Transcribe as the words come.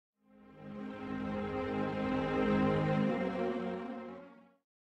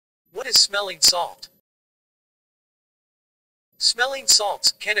is smelling salt? Smelling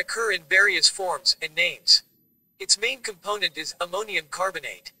salts can occur in various forms and names. Its main component is ammonium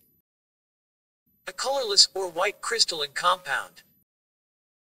carbonate, a colorless or white crystalline compound.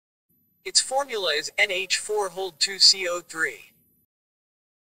 Its formula is NH4-2CO3.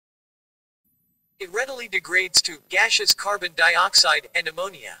 It readily degrades to gaseous carbon dioxide and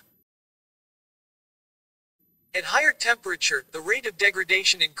ammonia. At higher temperature, the rate of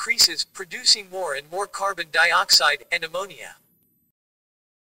degradation increases, producing more and more carbon dioxide and ammonia.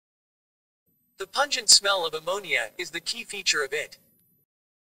 The pungent smell of ammonia is the key feature of it.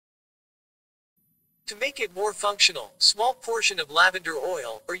 To make it more functional, small portion of lavender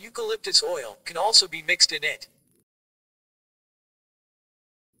oil or eucalyptus oil can also be mixed in it.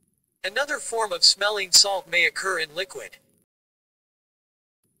 Another form of smelling salt may occur in liquid.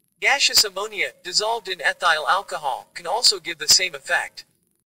 Gaseous ammonia, dissolved in ethyl alcohol, can also give the same effect.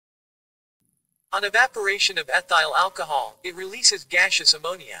 On evaporation of ethyl alcohol, it releases gaseous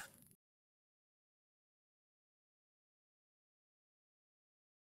ammonia.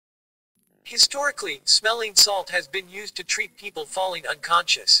 Historically, smelling salt has been used to treat people falling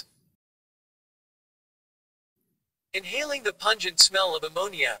unconscious. Inhaling the pungent smell of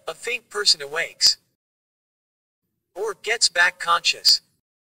ammonia, a faint person awakes or gets back conscious.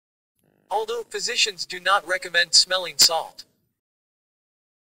 Although physicians do not recommend smelling salt.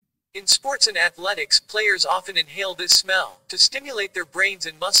 In sports and athletics, players often inhale this smell to stimulate their brains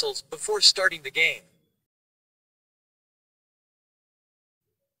and muscles before starting the game.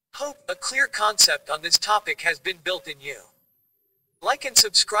 Hope a clear concept on this topic has been built in you. Like and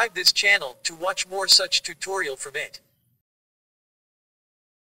subscribe this channel to watch more such tutorial from it.